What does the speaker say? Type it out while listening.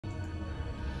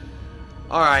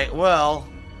Alright, well...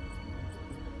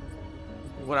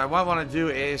 What I might want to do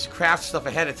is craft stuff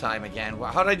ahead of time again.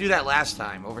 How did I do that last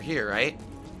time? Over here, right?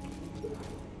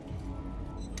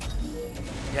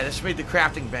 Yeah, this made the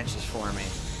crafting benches for me.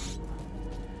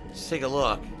 Let's take a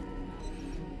look.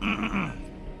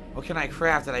 What can I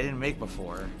craft that I didn't make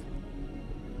before?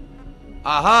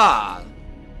 Aha!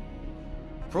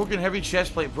 Broken heavy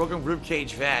chest plate, broken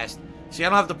ribcage vest. See, I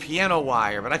don't have the piano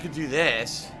wire, but I could do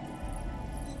this.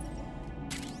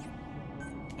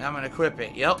 And I'm gonna equip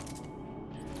it. Yep.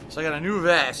 So I got a new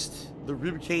vest. The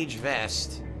ribcage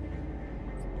vest.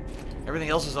 Everything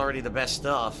else is already the best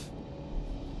stuff.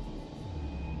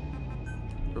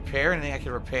 Repair? Anything I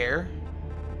can repair?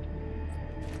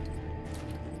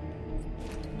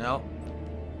 No.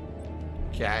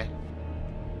 Okay.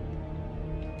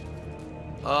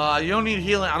 You don't need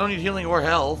healing. I don't need healing or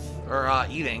health. Or,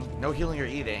 eating. No healing or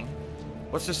eating.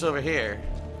 What's this over here?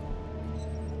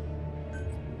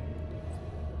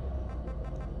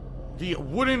 The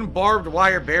wooden barbed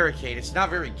wire barricade. It's not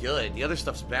very good. The other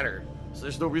stuff's better. So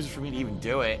there's no reason for me to even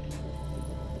do it.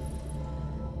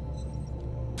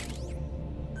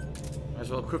 Might as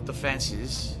well equip the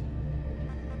fences.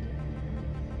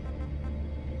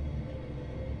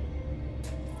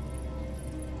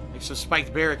 Make some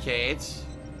spiked barricades.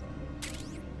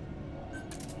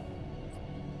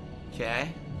 Okay.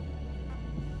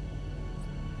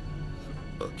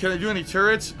 Can I do any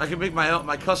turrets? I can make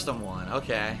my custom one.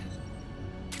 Okay.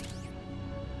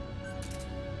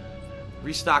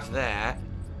 Restocked that.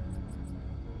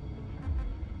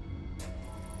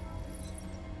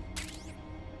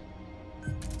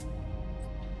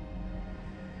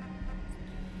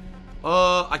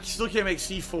 I still can't make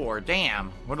C4.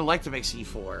 Damn. Would have liked to make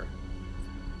C4.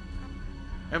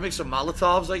 I make some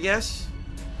Molotovs, I guess.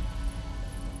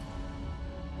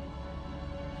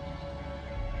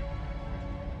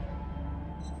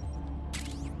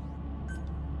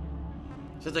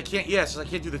 Since I can't, yeah, since I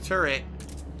can't do the turret,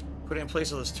 put it in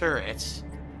place of those turrets.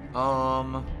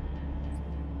 Yeah,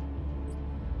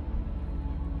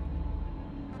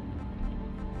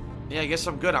 I guess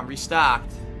I'm good. I'm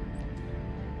restocked.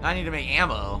 Now I need to make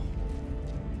ammo.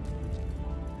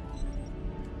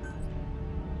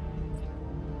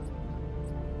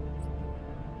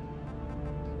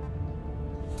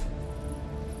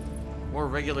 More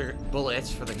regular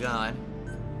bullets for the gun.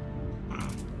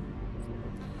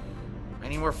 I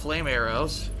need more flame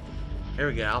arrows. Here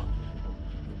we go.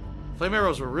 Flame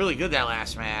arrows were really good that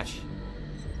last match.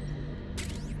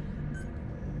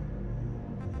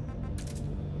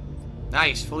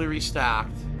 Nice, fully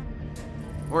restocked.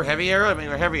 More heavy arrow? I mean,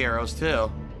 we're heavy arrows too.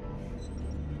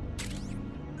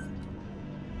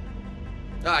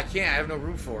 Oh, I can't. I have no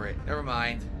room for it. Never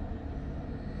mind.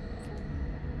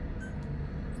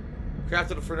 Crafted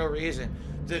them for no reason.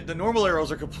 The normal arrows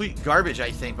are complete garbage,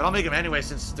 I think. But I'll make them anyway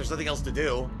since there's nothing else to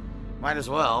do. Might as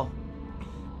well.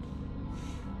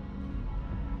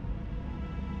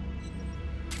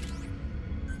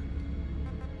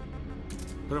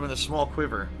 Put them in the small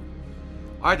quiver.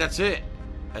 Alright, that's it.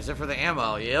 That's it for the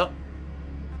ammo. Yep.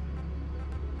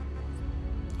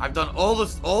 I've done all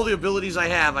the abilities I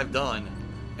have, I've done.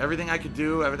 Everything I could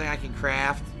do, everything I can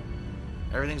craft.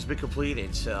 Everything's been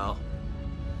completed, so...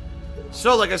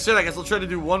 So, like I said, I guess I'll try to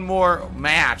do one more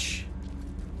match.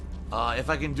 If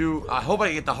I can do... I hope I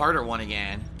can get the harder one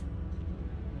again.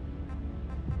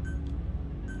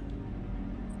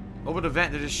 Open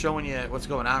event, they're just showing you what's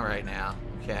going on right now.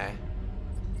 Okay.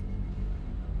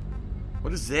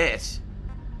 What is this?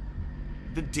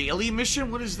 The daily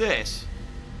mission? What is this?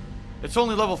 It's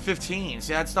only level 15.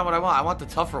 See, that's not what I want. I want the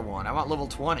tougher one. I want level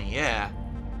 20, yeah.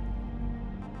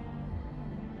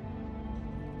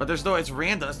 But there's no, it's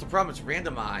random. That's the problem. It's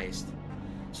randomized.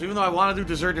 So even though I want to do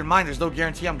Deserted Mine, there's no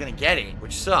guarantee I'm going to get it,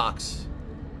 which sucks.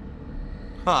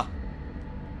 Huh.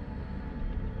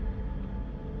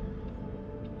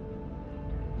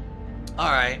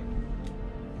 Alright.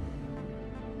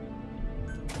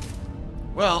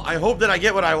 Well, I hope that I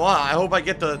get what I want. I hope I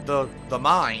get the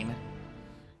mine.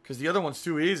 Because the other one's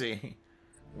too easy.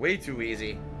 Way too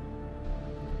easy.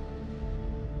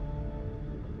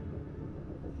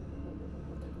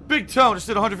 Big Tone just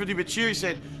did 150-bit cheer. He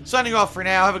said, signing off for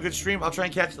now. Have a good stream. I'll try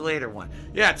and catch the later one.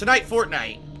 Yeah, tonight,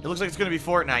 Fortnite. It looks like it's going to be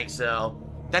Fortnite, so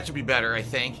that should be better, I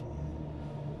think.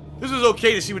 This was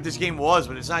okay to see what this game was,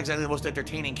 but it's not exactly the most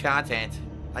entertaining content.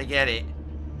 I get it.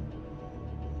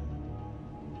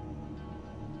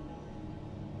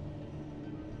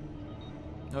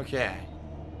 Okay.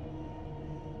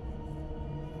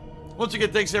 Once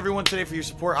again, thanks everyone today for your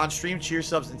support on stream, cheer,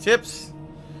 subs, and tips.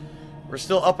 We're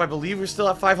still up, I believe we're still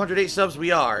at 508 subs.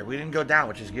 We are. We didn't go down,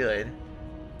 which is good.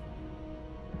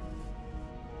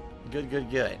 Good,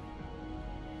 good, good.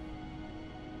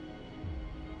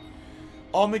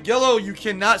 Oh, Miguelo, you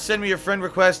cannot send me a friend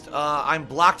request. I'm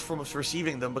blocked from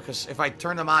receiving them because if I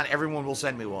turn them on, everyone will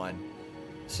send me one.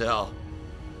 So.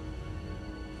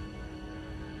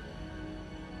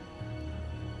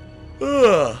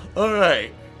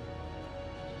 Alright.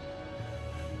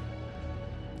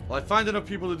 Well, I find enough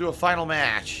people to do a final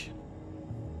match.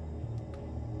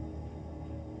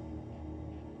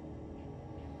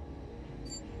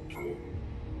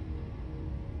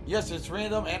 Yes, it's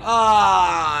random and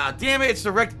damn it, it's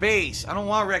the wrecked base. I don't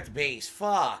want wrecked base.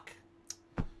 Fuck.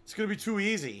 It's gonna be too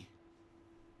easy.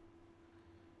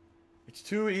 It's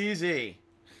too easy.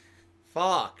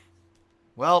 Fuck.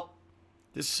 Well,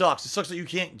 this sucks. It sucks that you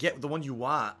can't get the one you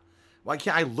want. Why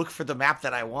can't I look for the map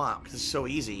that I want? Because it's so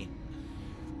easy.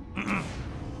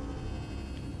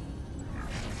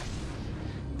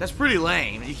 That's pretty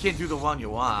lame. You can't do the one you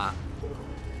want.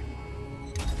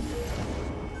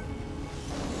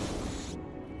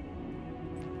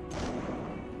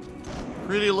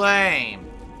 Pretty lame.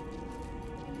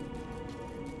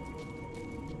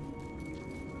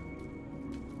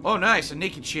 Oh, nice. A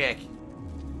naked chick.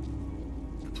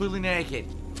 Completely naked.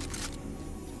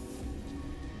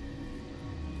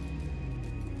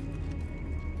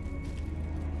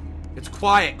 It's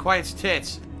quiet. Quiet's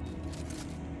tits.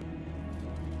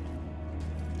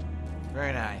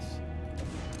 Very nice.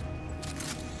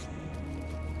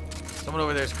 Someone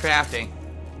over there is crafting.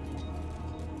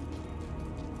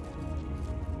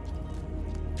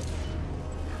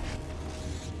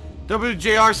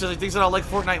 WJR says he thinks that I'll like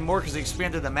Fortnite more because they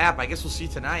expanded the map. I guess we'll see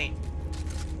tonight.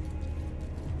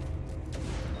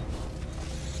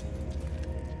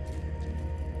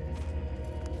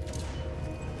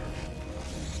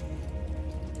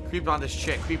 Creep on this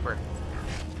chick. Creeper.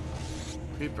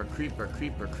 Creeper, creeper,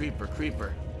 creeper, creeper,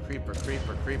 creeper. Creeper,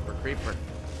 creeper, creeper, creeper.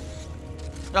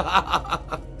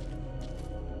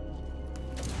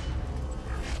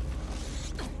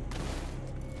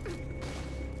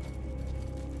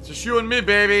 It's just you and me,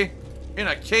 baby. In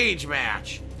a cage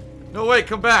match. No way,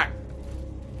 come back.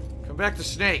 Come back to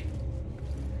snake.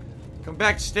 Come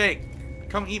back to steak.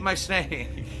 Come eat my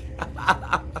snake.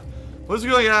 What's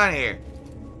going on here?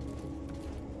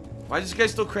 Why is this guy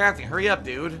still crafting? Hurry up,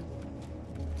 dude.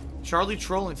 Charlie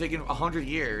trolling taking 100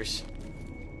 years.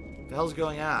 What the hell's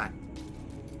going on?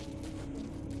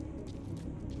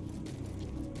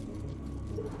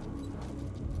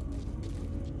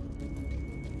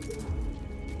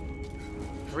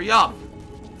 Hurry up!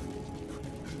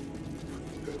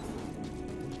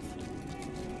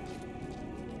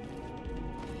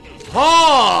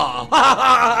 Oh!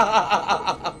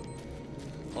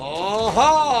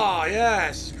 Oh,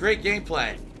 yes! Great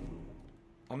gameplay.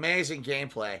 Amazing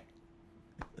gameplay.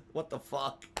 What the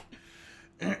fuck?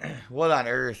 What on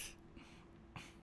earth?